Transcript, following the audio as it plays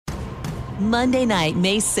Monday night,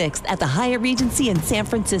 May 6th at the Hyatt Regency in San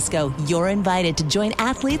Francisco. You're invited to join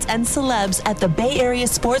athletes and celebs at the Bay Area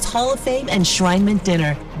Sports Hall of Fame Enshrinement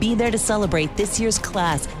Dinner. Be there to celebrate this year's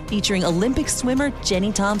class, featuring Olympic swimmer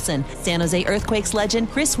Jenny Thompson, San Jose Earthquakes legend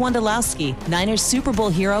Chris Wondolowski, Niners Super Bowl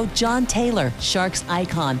hero John Taylor, Sharks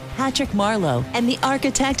icon Patrick Marleau, and the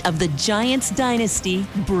architect of the Giants dynasty,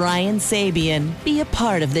 Brian Sabian. Be a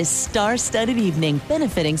part of this star-studded evening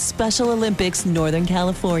benefiting Special Olympics Northern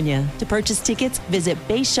California. To purchase tickets, visit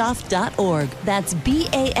bashoff.org. That's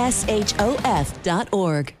BASHOF.org.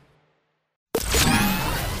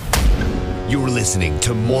 You're listening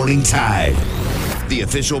to Morning Tide, the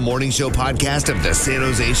official morning show podcast of the San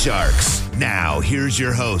Jose Sharks. Now, here's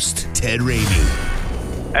your host, Ted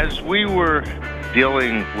Ramey. As we were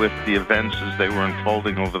dealing with the events as they were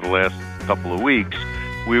unfolding over the last couple of weeks,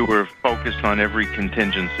 we were focused on every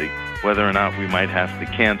contingency, whether or not we might have to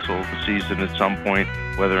cancel the season at some point,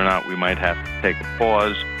 whether or not we might have to take a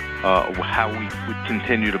pause, how we would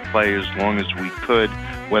continue to play as long as we could,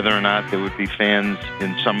 whether or not there would be fans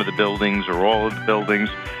in some of the buildings or all of the buildings.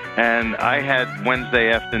 And I had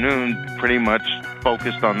Wednesday afternoon pretty much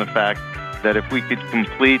focused on the fact that if we could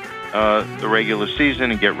complete the regular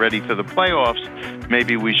season and get ready for the playoffs,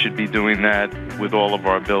 maybe we should be doing that with all of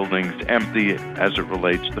our buildings empty as it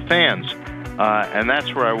relates to fans. And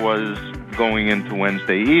that's where I was going into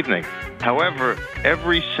Wednesday evening. However,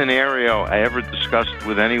 every scenario I ever discussed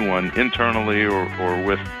with anyone internally or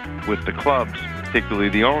with the clubs, particularly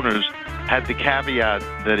the owners, had the caveat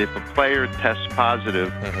that if a player tests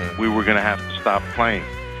positive, we were going to have to stop playing.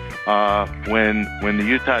 When the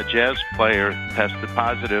Utah Jazz player tested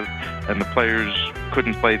positive and the players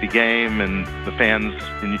couldn't play the game and the fans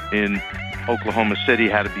in Oklahoma City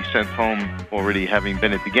had to be sent home already having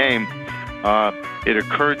been at the game, it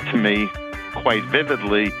occurred to me quite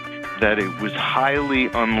vividly that it was highly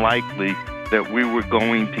unlikely that we were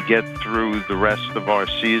going to get through the rest of our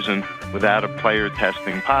season without a player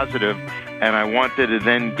testing positive. And I wanted to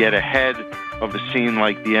then get ahead of a scene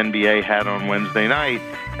like the NBA had on Wednesday night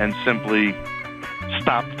and simply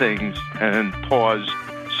stop things and pause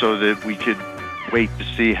so that we could wait to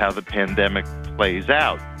see how the pandemic plays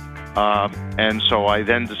out. And so I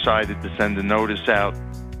then decided to send a notice out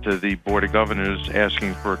to the Board of Governors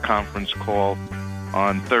asking for a conference call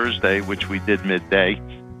on Thursday, which we did midday,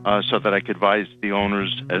 so that I could advise the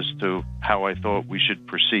owners as to how I thought we should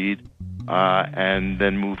proceed and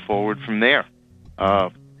then move forward from there.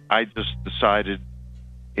 I just decided,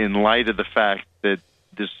 in light of the fact that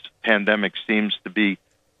this pandemic seems to be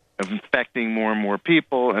infecting more and more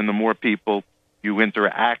people, and the more people you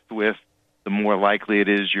interact with, the more likely it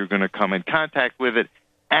is you're going to come in contact with it,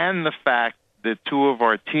 and the fact that two of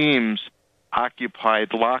our teams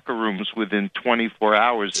occupied locker rooms within 24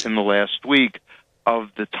 hours in the last week of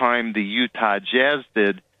the time the Utah Jazz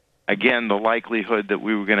did, again, the likelihood that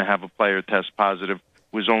we were going to have a player test positive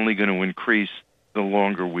was only going to increase the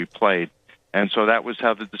longer we played. And so that was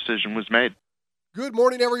how the decision was made. Good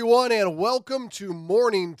morning, everyone, and welcome to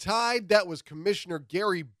Morning Tide. That was Commissioner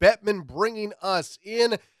Gary Bettman bringing us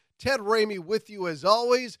in. Ted Ramey with you as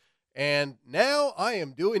always. And now I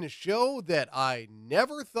am doing a show that I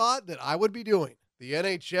never thought that I would be doing. The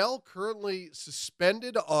NHL currently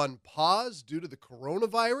suspended on pause due to the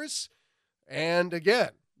coronavirus. And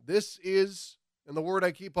again, this is, and the word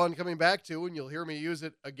I keep on coming back to, and you'll hear me use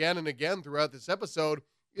it again and again throughout this episode,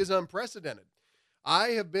 is unprecedented.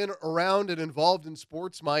 I have been around and involved in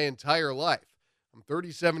sports my entire life. I'm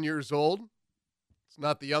 37 years old. It's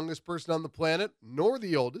not the youngest person on the planet, nor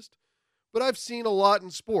the oldest. But I've seen a lot in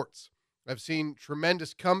sports. I've seen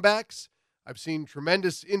tremendous comebacks. I've seen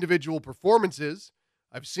tremendous individual performances.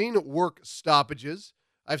 I've seen work stoppages.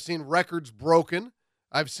 I've seen records broken.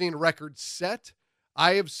 I've seen records set.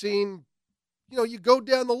 I have seen, you go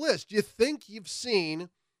down the list. You think you've seen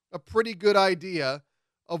a pretty good idea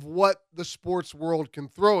of what the sports world can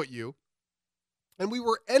throw at you. And we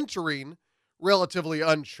were entering relatively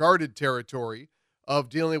uncharted territory of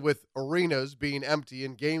dealing with arenas being empty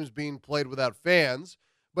and games being played without fans.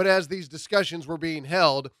 But as these discussions were being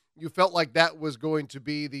held, you felt like that was going to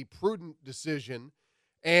be the prudent decision.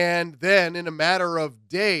 And then in a matter of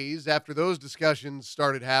days after those discussions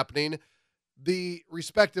started happening, the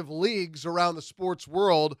respective leagues around the sports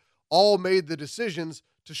world all made the decisions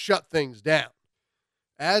to shut things down.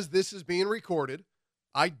 As this is being recorded,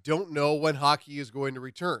 I don't know when hockey is going to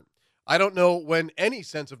return. I don't know when any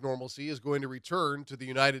sense of normalcy is going to return to the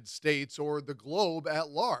United States or the globe at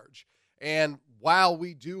large. And while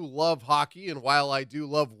we do love hockey and while I do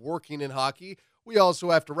love working in hockey, we also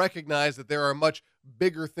have to recognize that there are much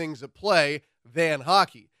bigger things at play than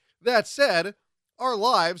hockey. That said, our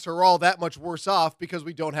lives are all that much worse off because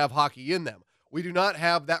we don't have hockey in them. We do not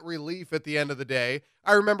have that relief at the end of the day.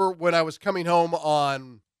 I remember when I was coming home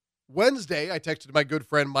on Wednesday, I texted my good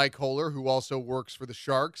friend Mike Holler, who also works for the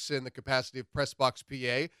Sharks in the capacity of Pressbox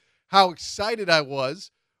PA, how excited I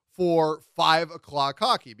was for 5 o'clock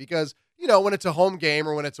hockey because, when it's a home game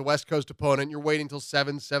or when it's a West Coast opponent, you're waiting till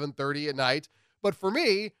 7:30 at night. But for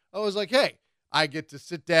me, I was like, hey, I get to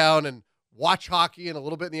sit down and watch hockey and a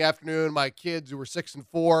little bit in the afternoon. My kids who are 6 and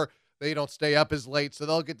 4, they don't stay up as late, so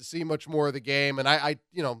they'll get to see much more of the game. And I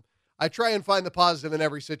try and find the positive in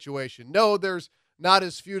every situation. No, there's not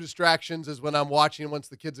as few distractions as when I'm watching once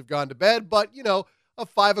the kids have gone to bed, but a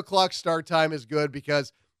 5 o'clock start time is good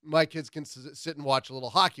because my kids can sit and watch a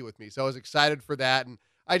little hockey with me. So I was excited for that. And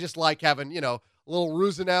I just like having, a little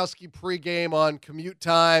Rusanowski pregame on commute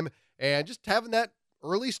time and just having that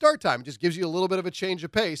early start time. It just gives you a little bit of a change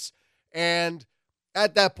of pace. And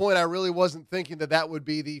at that point, I really wasn't thinking that would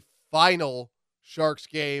be the final Sharks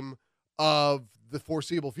game of the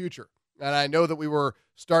foreseeable future. And I know that we were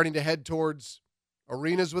starting to head towards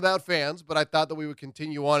arenas without fans, but I thought that we would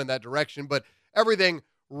continue on in that direction. But everything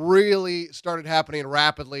really started happening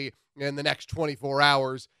rapidly in the next 24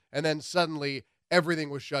 hours. And then suddenly everything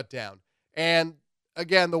was shut down. And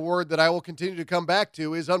again, the word that I will continue to come back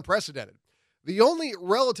to is unprecedented. The only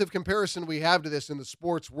relative comparison we have to this in the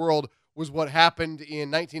sports world was what happened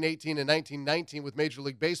in 1918 and 1919 with Major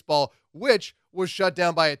League Baseball, which was shut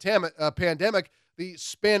down by a pandemic, the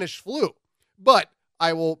Spanish flu. But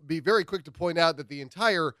I will be very quick to point out that the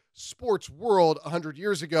entire sports world 100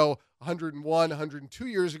 years ago, 101, 102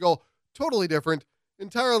 years ago, totally different,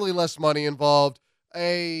 entirely less money involved,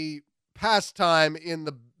 a pastime in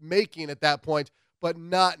the making at that point, but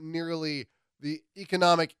not nearly the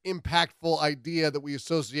economic impactful idea that we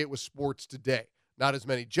associate with sports today. Not as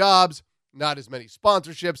many jobs, not as many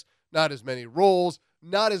sponsorships, not as many roles,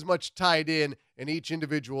 not as much tied in each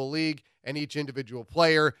individual league and each individual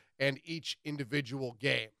player and each individual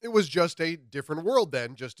game. It was just a different world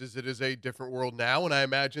then, just as it is a different world now, and I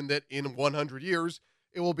imagine that in 100 years,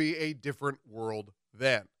 it will be a different world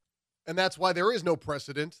then. And that's why there is no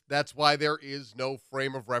precedent. That's why there is no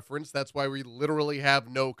frame of reference. That's why we literally have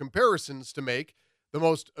no comparisons to make. The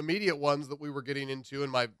most immediate ones that we were getting into in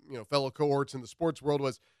my fellow cohorts in the sports world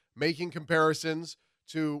was making comparisons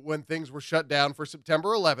to when things were shut down for September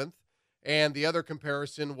 11th. And the other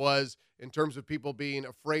comparison was in terms of people being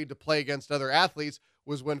afraid to play against other athletes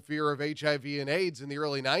was when fear of HIV and AIDS in the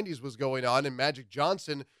early 90s was going on and Magic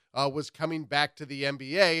Johnson was coming back to the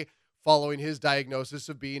NBA following his diagnosis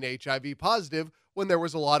of being HIV positive when there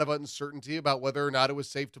was a lot of uncertainty about whether or not it was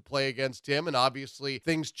safe to play against him. And obviously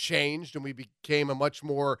things changed and we became a much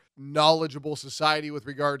more knowledgeable society with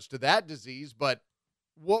regards to that disease. But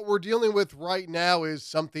what we're dealing with right now is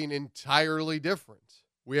something entirely different.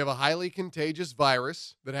 We have a highly contagious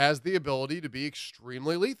virus that has the ability to be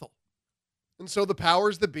extremely lethal. And so the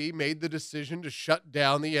powers that be made the decision to shut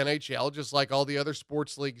down the NHL, just like all the other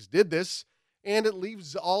sports leagues did this. And it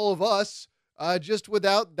leaves all of us just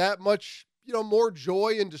without that much, more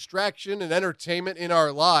joy and distraction and entertainment in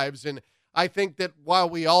our lives. And I think that while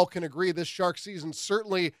we all can agree this Shark season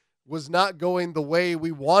certainly was not going the way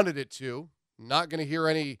we wanted it to, I'm not going to hear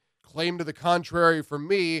any claim to the contrary from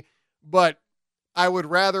me, but I would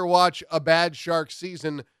rather watch a bad Shark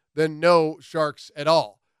season than no Sharks at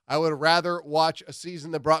all. I would rather watch a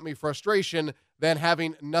season that brought me frustration than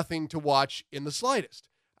having nothing to watch in the slightest.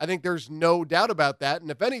 I think there's no doubt about that. And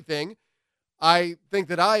if anything, I think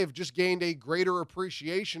that I have just gained a greater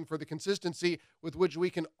appreciation for the consistency with which we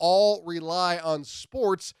can all rely on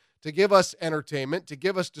sports to give us entertainment, to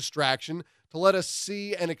give us distraction, to let us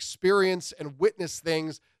see and experience and witness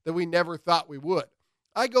things that we never thought we would.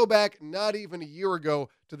 I go back not even a year ago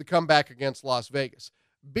to the comeback against Las Vegas.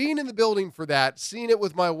 Being in the building for that, seeing it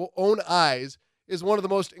with my own eyes, is one of the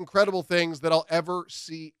most incredible things that I'll ever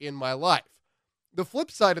see in my life. The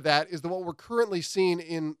flip side of that is that what we're currently seeing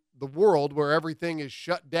in the world where everything is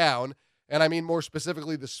shut down, and I mean more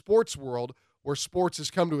specifically the sports world, where sports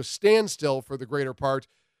has come to a standstill for the greater part,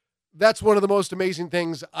 that's one of the most amazing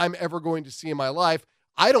things I'm ever going to see in my life.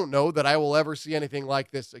 I don't know that I will ever see anything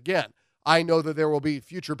like this again. I know that there will be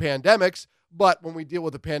future pandemics, but when we deal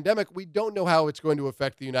with a pandemic, we don't know how it's going to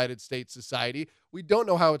affect the United States society. We don't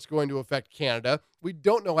know how it's going to affect Canada. We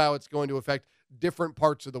don't know how it's going to affect different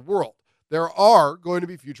parts of the world. There are going to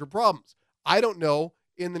be future problems. I don't know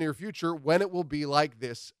in the near future when it will be like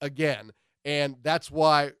this again. And that's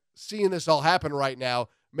why seeing this all happen right now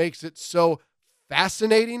makes it so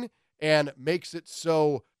fascinating and makes it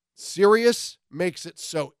so serious, makes it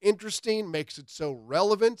so interesting, makes it so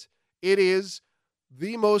relevant. It is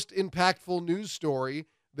the most impactful news story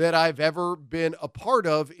that I've ever been a part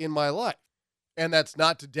of in my life. And that's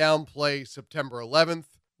not to downplay September 11th,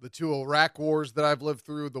 the two Iraq wars that I've lived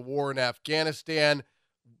through, the war in Afghanistan,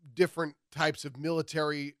 different types of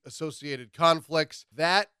military associated conflicts.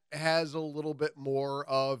 That has a little bit more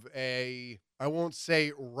of a, I won't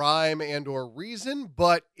say rhyme and or reason,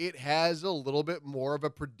 but it has a little bit more of a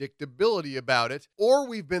predictability about it. Or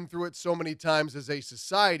we've been through it so many times as a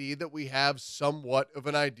society that we have somewhat of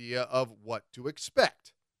an idea of what to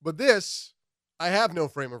expect. But this, I have no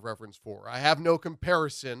frame of reference for. I have no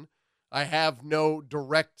comparison. I have no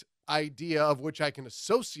direct idea of which I can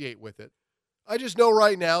associate with it. I just know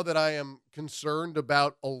right now that I am concerned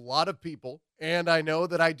about a lot of people, and I know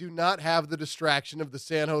that I do not have the distraction of the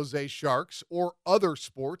San Jose Sharks or other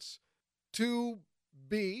sports to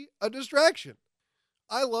be a distraction.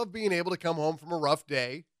 I love being able to come home from a rough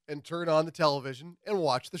day and turn on the television and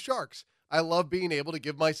watch the Sharks. I love being able to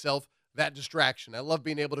give myself that distraction. I love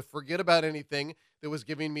being able to forget about anything that was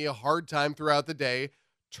giving me a hard time throughout the day,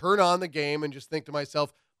 turn on the game and just think to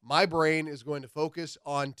myself, my brain is going to focus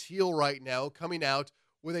on Teal right now, coming out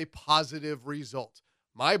with a positive result.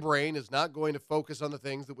 My brain is not going to focus on the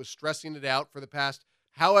things that was stressing it out for the past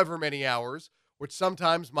however many hours, which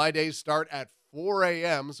sometimes my days start at 4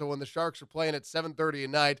 a.m. So when the Sharks are playing at 7:30 at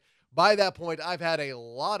night, by that point, I've had a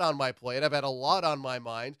lot on my plate. I've had a lot on my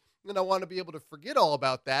mind, and I want to be able to forget all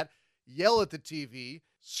about that, yell at the TV,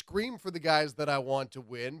 scream for the guys that I want to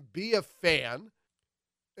win, be a fan,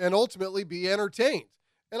 and ultimately be entertained.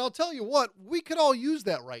 And I'll tell you what, we could all use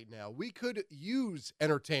that right now. We could use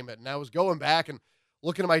entertainment. And I was going back and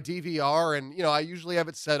looking at my DVR, and, I usually have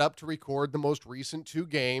it set up to record the most recent 2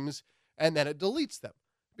 games, and then it deletes them.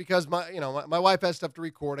 Because my wife has stuff to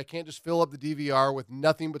record. I can't just fill up the DVR with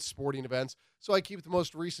nothing but sporting events. So I keep the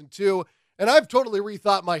most recent 2. And I've totally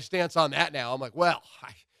rethought my stance on that now. I'm like, well,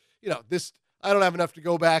 I don't have enough to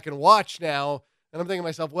go back and watch now. And I'm thinking to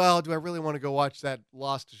myself, well, do I really want to go watch that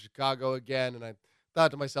loss to Chicago again? And I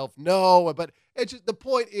thought to myself, no, but it's just, the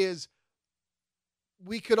point is,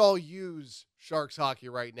 we could all use Sharks hockey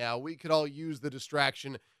right now. We could all use the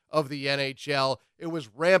distraction of the NHL. It was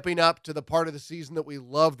ramping up to the part of the season that we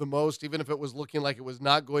love the most, even if it was looking like it was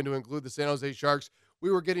not going to include the San Jose Sharks. We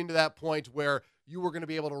were getting to that point where you were going to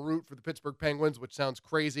be able to root for the Pittsburgh Penguins, which sounds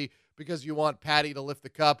crazy because you want Patty to lift the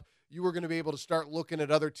cup. You were going to be able to start looking at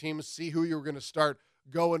other teams, see who you were going to start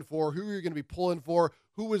going for, who you're going to be pulling for,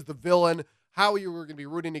 who was the villain, how you were going to be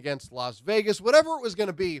rooting against Las Vegas, whatever it was going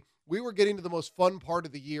to be. We were getting to the most fun part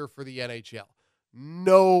of the year for the NHL.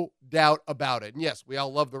 No doubt about it. And yes, we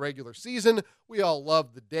all love the regular season. We all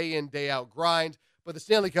love the day in, day out grind. But the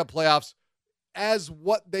Stanley Cup playoffs, as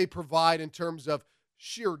what they provide in terms of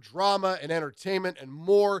sheer drama and entertainment and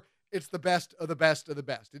more, it's the best of the best of the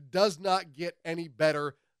best. It does not get any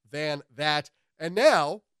better than that. And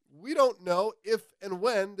now we don't know if and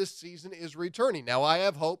when this season is returning. Now, I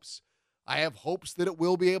have hopes. I have hopes that it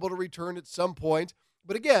will be able to return at some point.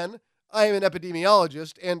 But again, I am an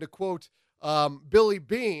epidemiologist, and to quote Billy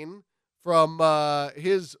Beane from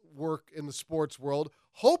his work in the sports world,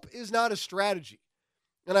 hope is not a strategy.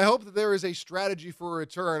 And I hope that there is a strategy for a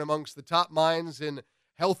return amongst the top minds in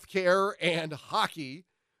healthcare and hockey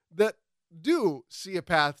that do see a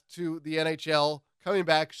path to the NHL coming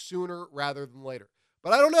back sooner rather than later.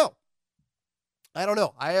 But I don't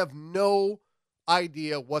know. I have no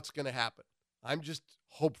idea what's going to happen. I'm just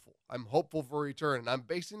hopeful. I'm hopeful for a return, and I'm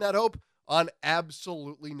basing that hope on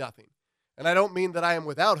absolutely nothing. And I don't mean that I am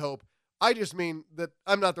without hope. I just mean that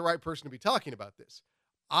I'm not the right person to be talking about this.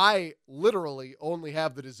 I literally only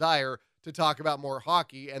have the desire to talk about more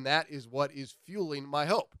hockey, and that is what is fueling my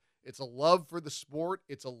hope. It's a love for the sport.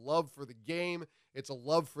 It's a love for the game. It's a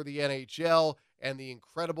love for the NHL and the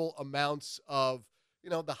incredible amounts of,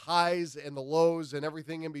 the highs and the lows and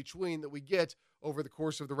everything in between that we get over the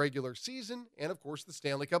course of the regular season and, of course, the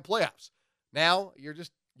Stanley Cup playoffs. Now,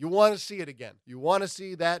 you want to see it again. You want to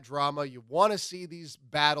see that drama. You want to see these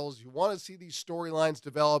battles. You want to see these storylines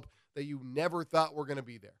develop that you never thought were going to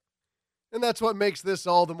be there. And that's what makes this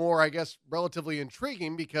all the more, I guess, relatively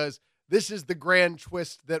intriguing, because this is the grand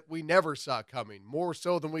twist that we never saw coming. More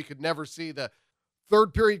so than we could never see the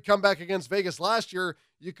third period comeback against Vegas last year.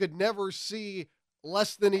 You could never see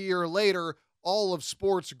less than a year later all of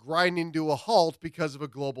sports grinding to a halt because of a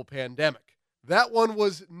global pandemic. That one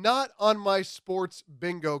was not on my sports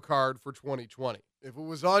bingo card for 2020. If it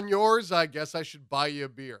was on yours, I guess I should buy you a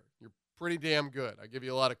beer. You're pretty damn good. I give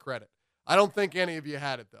you a lot of credit. I don't think any of you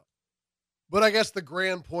had it, though. But I guess the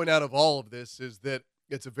grand point out of all of this is that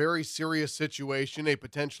it's a very serious situation, a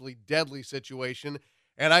potentially deadly situation,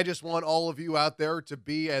 And I just want all of you out there to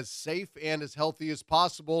be as safe and as healthy as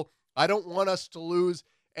possible. I don't want us to lose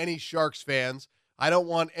any Sharks fans. I don't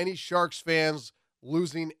want any Sharks fans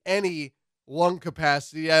losing any lung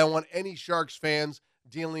capacity. I don't want any Sharks fans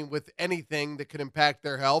dealing with anything that could impact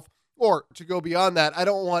their health. Or to go beyond that, I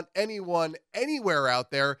don't want anyone anywhere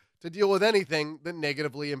out there to deal with anything that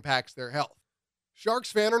negatively impacts their health.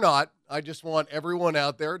 Sharks fan or not, I just want everyone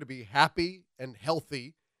out there to be happy and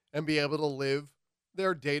healthy and be able to live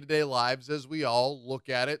their day-to-day lives as we all look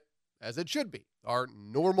at it as it should be, our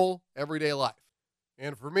normal everyday life.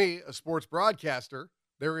 And for me, a sports broadcaster,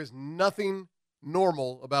 there is nothing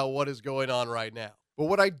normal about what is going on right now. But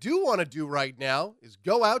what I do want to do right now is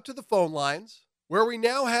go out to the phone lines, where we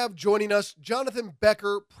now have joining us Jonathan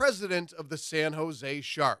Becker, president of the San Jose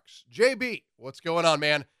Sharks. JB, what's going on,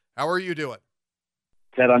 man? How are you doing?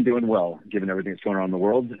 Ted, I'm doing well, given everything that's going on in the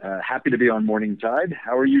world. Happy to be on Morning Tide.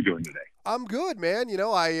 How are you doing today? I'm good, man. You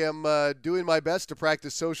know, I am doing my best to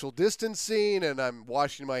practice social distancing, and I'm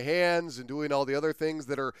washing my hands and doing all the other things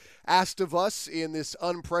that are asked of us in this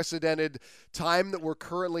unprecedented time that we're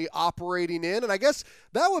currently operating in. And I guess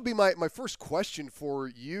that would be my first question for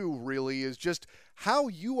you, really, is just how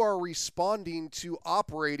you are responding to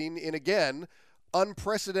operating in, again,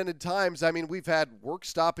 unprecedented times. I mean, we've had work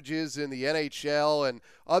stoppages in the NHL and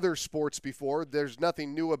other sports before. There's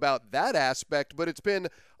nothing new about that aspect, but it's been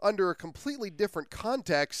under a completely different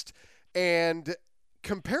context. And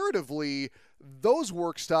comparatively, those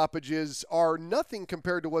work stoppages are nothing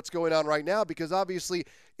compared to what's going on right now, because obviously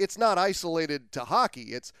it's not isolated to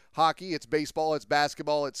hockey. It's hockey, it's baseball, it's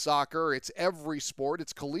basketball, it's soccer, it's every sport,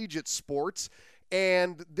 it's collegiate sports.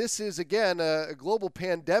 And this is, again, a global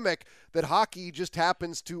pandemic that hockey just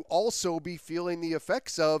happens to also be feeling the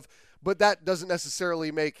effects of. But that doesn't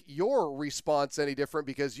necessarily make your response any different,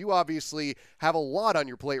 because you obviously have a lot on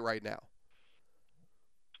your plate right now.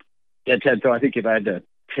 Yeah, Ted, so I think if I had to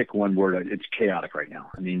pick one word, it's chaotic right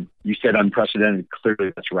now. I mean, you said unprecedented.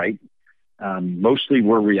 Clearly, that's right. Mostly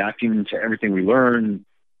we're reacting to everything we learn.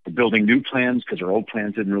 We're building new plans because our old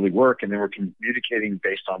plans didn't really work, and then we're communicating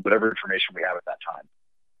based on whatever information we have at that time.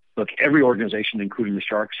 Look, every organization, including the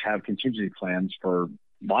Sharks, have contingency plans for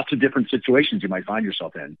lots of different situations you might find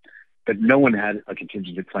yourself in, but no one had a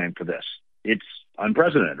contingency plan for this. It's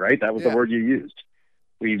unprecedented, right? That was the word you used.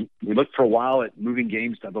 We looked for a while at moving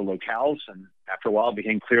games to other locales, and after a while it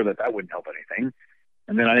became clear that that wouldn't help anything.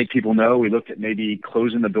 And then I think people know we looked at maybe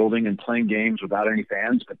closing the building and playing games without any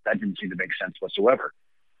fans, but that didn't seem to make sense whatsoever.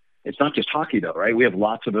 It's not just hockey, though, right? We have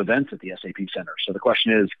lots of events at the SAP Center. So the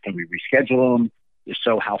question is, can we reschedule them? If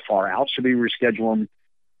so, how far out should we reschedule them?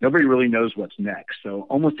 Nobody really knows what's next. So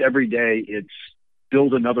almost every day it's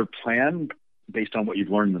build another plan based on what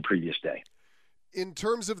you've learned in the previous day. In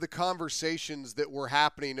terms of the conversations that were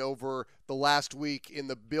happening over the last week in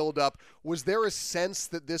the build-up, was there a sense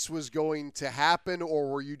that this was going to happen, or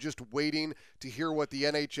were you just waiting to hear what the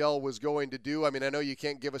NHL was going to do? I mean, I know you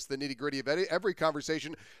can't give us the nitty-gritty of every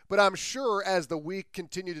conversation, but I'm sure as the week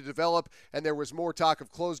continued to develop and there was more talk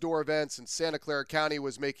of closed-door events and Santa Clara County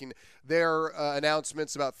was making their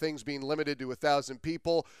announcements about things being limited to 1,000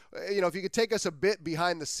 people, if you could take us a bit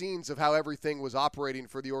behind the scenes of how everything was operating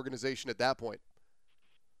for the organization at that point.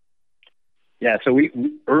 Yeah, so we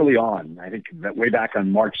early on, I think that way back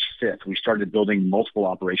on March 5th, we started building multiple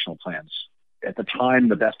operational plans. At the time,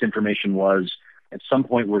 the best information was at some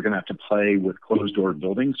point we're going to have to play with closed-door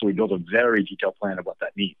buildings, so we built a very detailed plan of what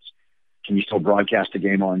that means. Can you still broadcast a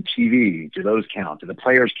game on TV? Do those count? Do the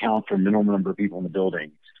players count for a minimum number of people in the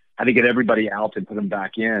building? How to get everybody out and put them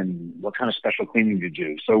back in? What kind of special cleaning to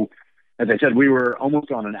do? So, as I said, we were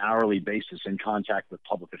almost on an hourly basis in contact with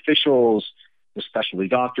public officials, with specialty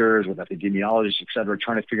doctors, with epidemiologists, et cetera,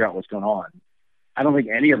 trying to figure out what's going on. I don't think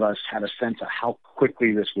any of us had a sense of how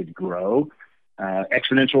quickly this would grow.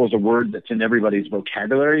 Exponential is a word that's in everybody's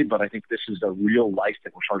vocabulary, but I think this is a real life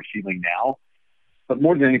that we're sort of feeling now. But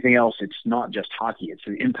more than anything else, it's not just hockey. It's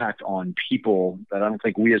an impact on people that I don't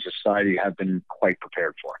think we as a society have been quite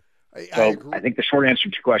prepared for. I think the short answer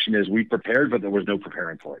to your question is we prepared, but there was no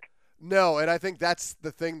preparing for it. No, and I think that's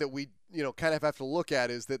the thing that we, kind of have to look at,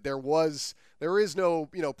 is that there is no,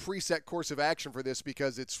 preset course of action for this,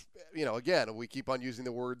 because it's, again, we keep on using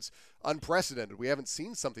the words unprecedented. We haven't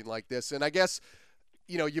seen something like this. And I guess,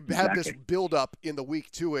 you have this build up in the week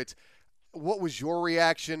to it. What was your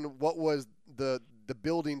reaction? What was the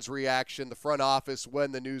building's reaction, the front office,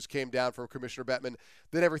 when the news came down from Commissioner Bettman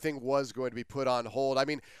that everything was going to be put on hold? I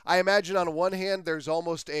mean, I imagine on one hand there's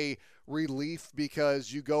almost a relief,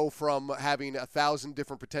 because you go from having 1,000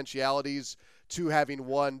 different potentialities to having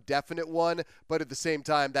one definite one, but at the same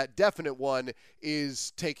time that definite one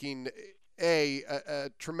is taking a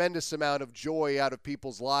tremendous amount of joy out of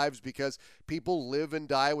people's lives because people live and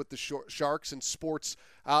die with the Sharks and sports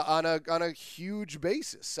on a huge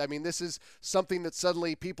basis. I mean, this is something that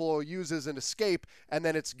suddenly people use as an escape, and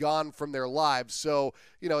then it's gone from their lives. So,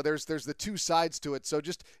 there's the two sides to it. So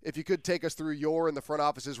just if you could take us through your and the front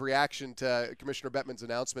office's reaction to Commissioner Bettman's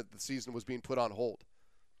announcement that the season was being put on hold.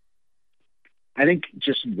 I think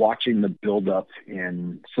just watching the buildup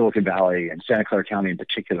in Silicon Valley and Santa Clara County in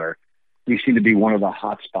particular, we seem to be one of the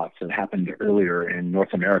hot spots that happened earlier in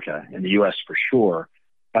North America, in the U.S. for sure.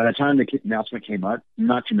 By the time the announcement came out,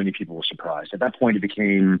 not too many people were surprised. At that point, it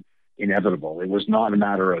became inevitable. It was not a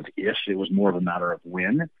matter of if, it was more of a matter of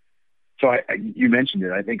when. So you mentioned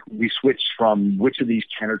it. I think we switched from which of these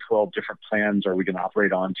 10 or 12 different plans are we going to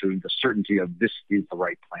operate on to the certainty of this is the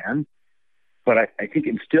right plan. But I think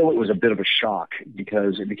still it was a bit of a shock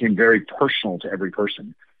because it became very personal to every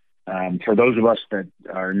person. For those of us that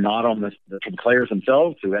are not on the players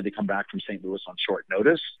themselves who had to come back from St. Louis on short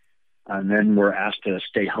notice, and then were asked to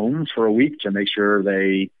stay home for a week to make sure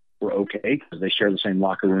they were okay because they share the same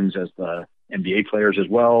locker rooms as the NBA players as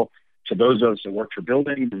well. To those of us that worked for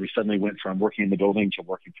building, we suddenly went from working in the building to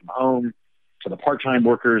working from home. To the part-time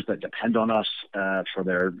workers that depend on us for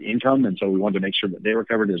their income, and so we wanted to make sure that they were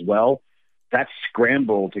covered as well. That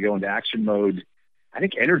scramble to go into action mode, I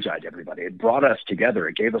think, energized everybody. It brought us together.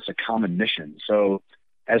 It gave us a common mission. So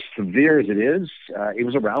as severe as it is, it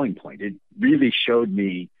was a rallying point. It really showed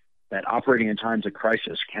me that operating in times of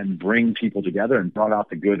crisis can bring people together and brought out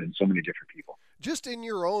the good in so many different people. Just in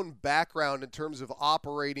your own background in terms of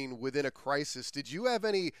operating within a crisis, did you have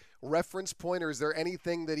any reference point or is there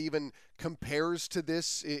anything that even compares to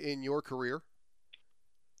this in your career?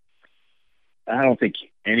 I don't think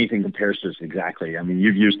anything compares to this exactly. I mean,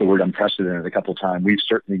 you've used the word unprecedented a couple of times. We've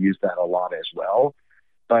certainly used that a lot as well.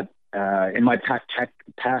 But in my past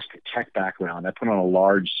tech background, I put on a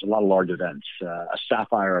lot of large events. A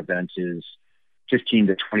Sapphire event is 15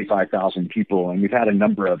 to 25,000 people, and we've had a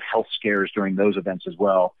number of health scares during those events as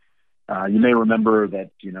well. You may remember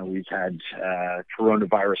that we've had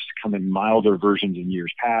coronavirus come in milder versions in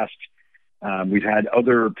years past. We've had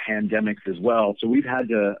other pandemics as well. So we've had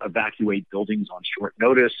to evacuate buildings on short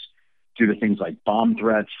notice due to things like bomb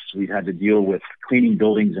threats. We've had to deal with cleaning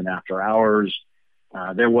buildings in after hours.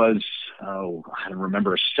 There was, I don't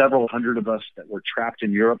remember, several hundred of us that were trapped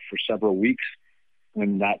in Europe for several weeks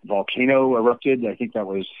when that volcano erupted. I think that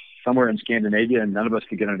was somewhere in Scandinavia, and none of us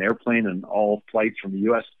could get on an airplane and all flights from the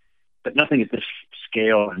U.S., but nothing at this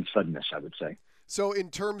scale and suddenness, I would say. So in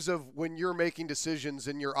terms of when you're making decisions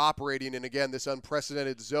and you're operating in, again, this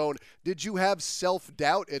unprecedented zone, did you have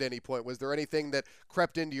self-doubt at any point? Was there anything that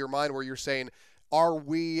crept into your mind where you're saying,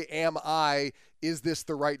 is this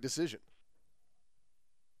the right decision?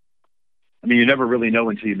 I mean, you never really know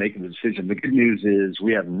until you make the decision. The good news is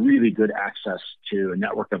we have really good access to a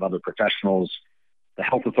network of other professionals. The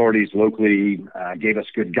health authorities locally gave us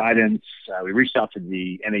good guidance. We reached out to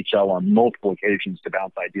the NHL on multiple occasions to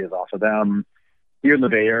bounce ideas off of them. Here in the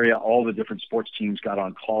Bay Area, all the different sports teams got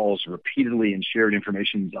on calls repeatedly and shared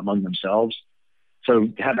information among themselves. So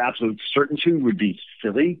to have absolute certainty would be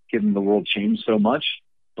silly, given the world changed so much.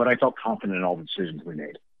 But I felt confident in all the decisions we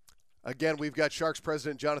made. Again, we've got Sharks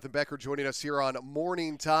president Jonathan Becker joining us here on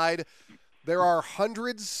Morning Tide. There are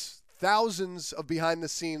hundreds, thousands of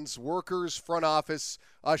behind-the-scenes workers, front office,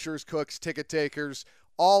 ushers, cooks, ticket takers,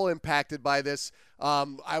 all impacted by this.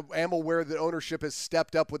 I am aware that ownership has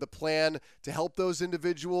stepped up with a plan to help those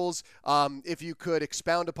individuals. If you could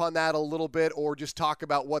expound upon that a little bit or just talk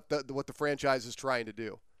about what the franchise is trying to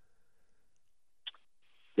do.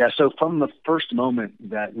 Yeah, so from the first moment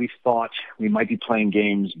that we thought we might be playing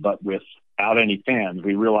games but without any fans,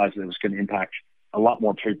 we realized that it was going to impact a lot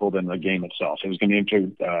more people than the game itself. It was going to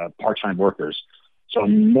impact part-time workers. So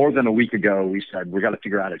more than a week ago, we said, we got to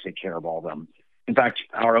figure out how to take care of all of them. In fact,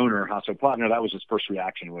 our owner, Hasso Plattner, that was his first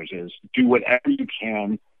reaction, which is do whatever you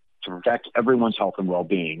can to protect everyone's health and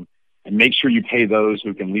well-being and make sure you pay those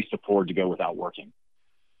who can least afford to go without working.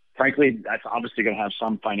 Frankly, that's obviously going to have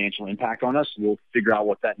some financial impact on us. We'll figure out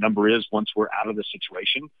what that number is once we're out of the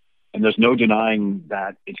situation. And there's no denying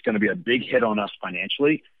that it's going to be a big hit on us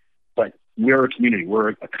financially. But we're a community. We're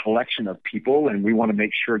a collection of people, and we want to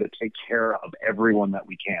make sure to take care of everyone that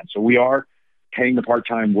we can. So we are paying the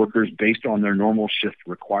part-time workers based on their normal shift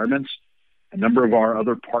requirements. A number of our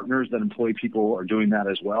other partners that employ people are doing that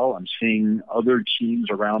as well. I'm seeing other teams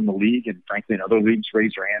around the league and, frankly, in other leagues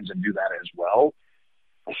raise their hands and do that as well.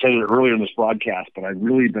 I said it earlier in this broadcast, but I've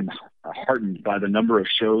really been heartened by the number of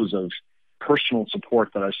shows of personal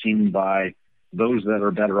support that I've seen by those that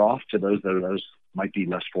are better off to those that might be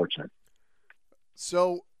less fortunate.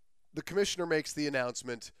 So the commissioner makes the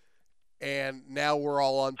announcement, and now we're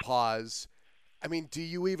all on pause. I mean, do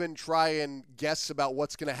you even try and guess about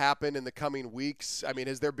what's going to happen in the coming weeks? I mean,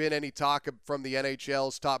 has there been any talk from the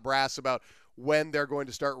NHL's top brass about when they're going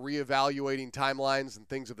to start reevaluating timelines and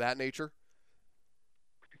things of that nature?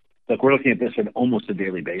 Look, we're looking at this on almost a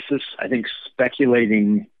daily basis. I think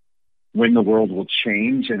speculating when the world will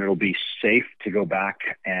change and it'll be safe to go back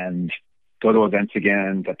and go to events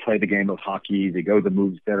again, to play the game of hockey, to go to the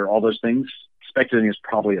movie theater, all those things, speculating is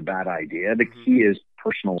probably a bad idea. The key is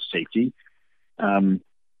personal safety.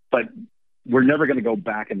 But we're never going to go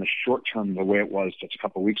back in the short term the way it was just a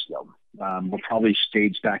couple of weeks ago. We'll probably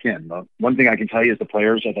stage back in. One thing I can tell you is the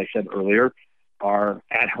players, as I said earlier, are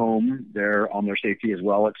at home. They're on their safety as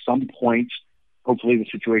well. At some point, hopefully the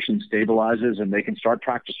situation stabilizes and they can start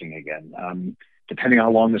practicing again. Depending on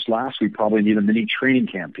how long this lasts, we probably need a mini training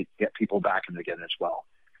camp to get people back in again as well.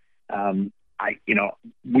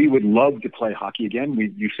 We would love to play hockey again.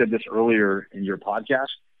 You said this earlier in your podcast.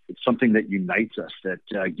 It's something that unites us, that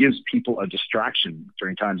gives people a distraction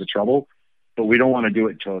during times of trouble, but we don't want to do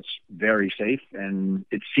it until it's very safe. And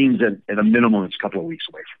it seems that at a minimum, it's a couple of weeks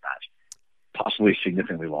away from that, possibly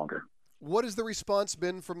significantly longer. What has the response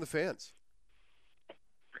been from the fans?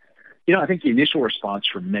 I think the initial response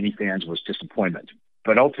from many fans was disappointment,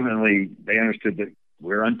 but ultimately they understood that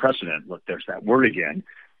we're unprecedented. Look, there's that word again,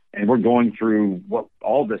 and we're going through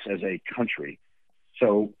all this as a country.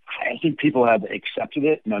 So I think people have accepted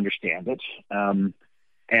it and understand it.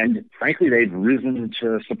 And frankly, they've risen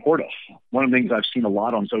to support us. One of the things I've seen a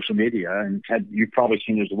lot on social media, and Ted, you've probably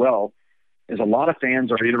seen as well, is a lot of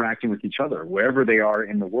fans are interacting with each other wherever they are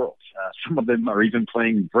in the world. Some of them are even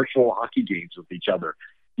playing virtual hockey games with each other,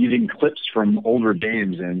 using clips from older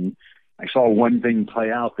games. And I saw one thing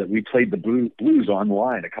play out that we played the Blues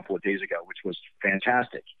online a couple of days ago, which was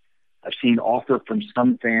fantastic. I've seen offer from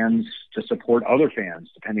some fans to support other fans,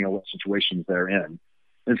 depending on what situations they're in.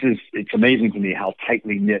 It's amazing to me how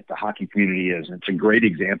tightly knit the hockey community is. And it's a great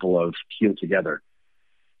example of Heal Together.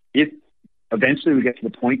 If eventually we get to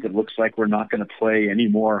the point that looks like we're not going to play any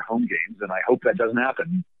more home games, and I hope that doesn't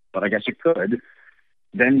happen, but I guess it could,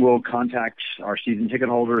 then we'll contact our season ticket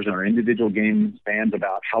holders and our individual game fans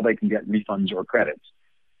about how they can get refunds or credits.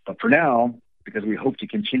 But for now, because we hope to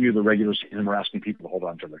continue the regular season, we're asking people to hold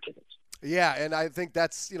on to their tickets. Yeah, and I think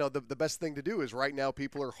that's, the best thing to do is right now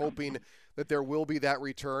people are hoping that there will be that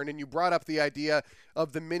return. And you brought up the idea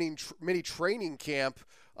of the mini training camp,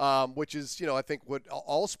 which is, I think what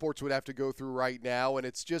all sports would have to go through right now. And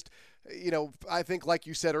it's just, I think like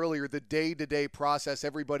you said earlier, the day-to-day process,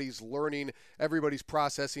 everybody's learning, everybody's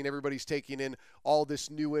processing, everybody's taking in all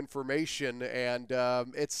this new information. And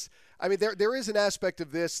there is an aspect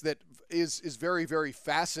of this that is very, very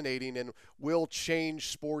fascinating and will change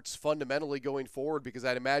sports fundamentally going forward, because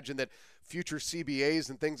I'd imagine that future CBAs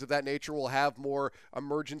and things of that nature will have more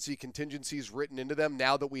emergency contingencies written into them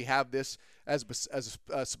now that we have this as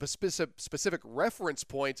a specific reference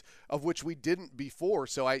point of which we didn't before.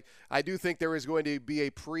 So I do think there is going to be a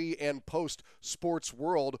pre and post sports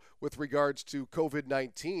world with regards to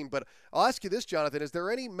COVID-19. But I'll ask you this, Jonathan, is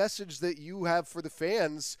there any message that you have for the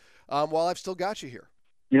fans while I've still got you here?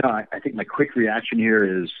 I think my quick reaction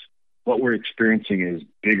here is what we're experiencing is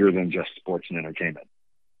bigger than just sports and entertainment.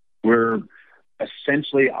 We're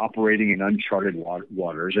essentially operating in uncharted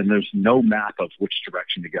waters, and there's no map of which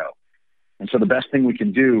direction to go. And so the best thing we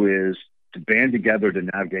can do is to band together to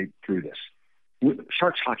navigate through this.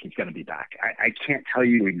 Sharks hockey is going to be back. I can't tell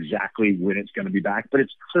you exactly when it's going to be back, but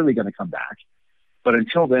it's clearly going to come back. But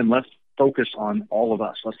until then, let's focus on all of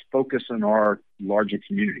us. Let's focus on our larger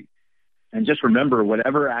community. And just remember,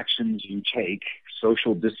 whatever actions you take,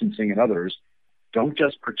 social distancing and others, don't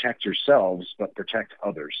just protect yourselves, but protect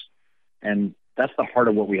others. And that's the heart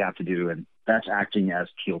of what we have to do, and that's acting as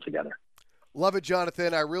Heal Together. Love it,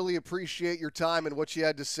 Jonathan. I really appreciate your time and what you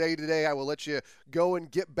had to say today. I will let you go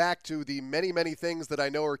and get back to the many, many things that I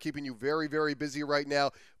know are keeping you very, very busy right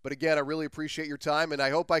now. But again, I really appreciate your time, and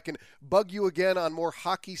I hope I can bug you again on more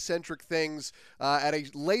hockey-centric things at a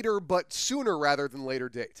later, but sooner rather than later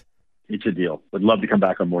date. It's a deal. Would love to come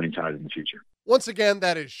back on Morning Tide in the future. Once again,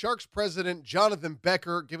 that is Sharks president Jonathan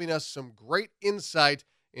Becker giving us some great insight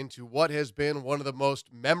into what has been one of the most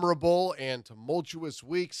memorable and tumultuous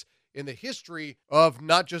weeks in the history of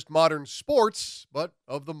not just modern sports, but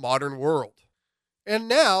of the modern world. And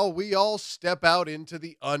now we all step out into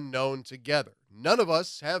the unknown together. None of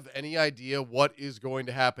us have any idea what is going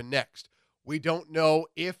to happen next. We don't know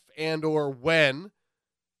if and or when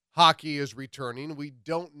hockey is returning. We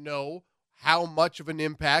don't know how much of an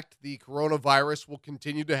impact the coronavirus will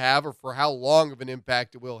continue to have or for how long of an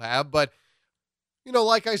impact it will have. But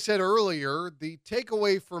Like I said earlier, the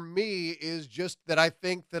takeaway for me is just that I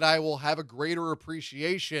think that I will have a greater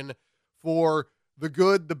appreciation for the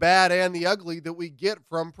good, the bad, and the ugly that we get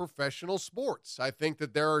from professional sports. I think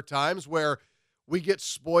that there are times where we get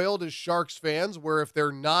spoiled as Sharks fans, where if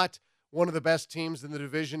they're not one of the best teams in the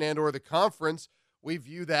division and or the conference, we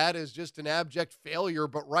view that as just an abject failure.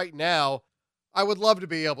 But right now, I would love to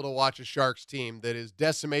be able to watch a Sharks team that is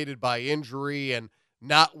decimated by injury and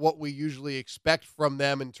not what we usually expect from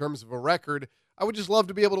them in terms of a record. I would just love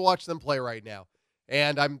to be able to watch them play right now.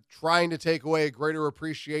 And I'm trying to take away a greater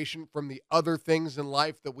appreciation from the other things in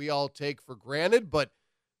life that we all take for granted. But,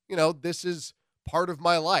 this is part of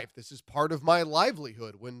my life. This is part of my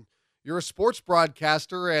livelihood. When you're a sports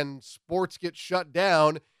broadcaster and sports get shut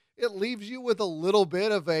down, it leaves you with a little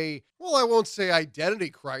bit of I won't say identity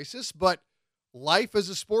crisis, but life as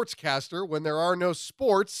a sportscaster, when there are no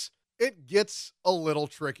sports, it gets a little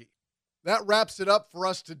tricky. That wraps it up for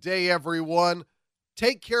us today, everyone.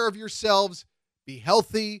 Take care of yourselves. Be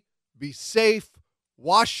healthy. Be safe.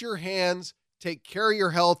 Wash your hands. Take care of your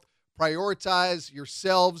health. Prioritize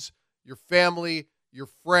yourselves, your family, your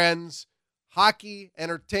friends. Hockey,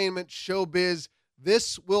 entertainment, showbiz.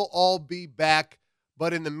 This will all be back.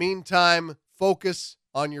 But in the meantime, focus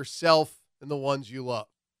on yourself and the ones you love.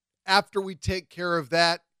 After we take care of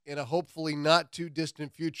that, in a hopefully not too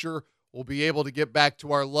distant future, we'll be able to get back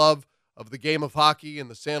to our love of the game of hockey and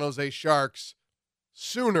the San Jose Sharks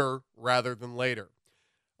sooner rather than later.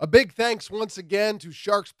 A big thanks once again to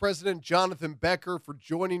Sharks president Jonathan Becker for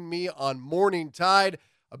joining me on Morning Tide.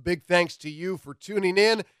 A big thanks to you for tuning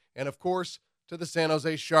in, and of course, to the San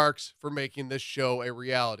Jose Sharks for making this show a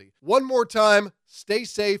reality. One more time, stay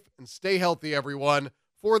safe and stay healthy, everyone.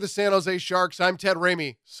 For the San Jose Sharks, I'm Ted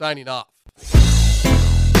Ramey, signing off.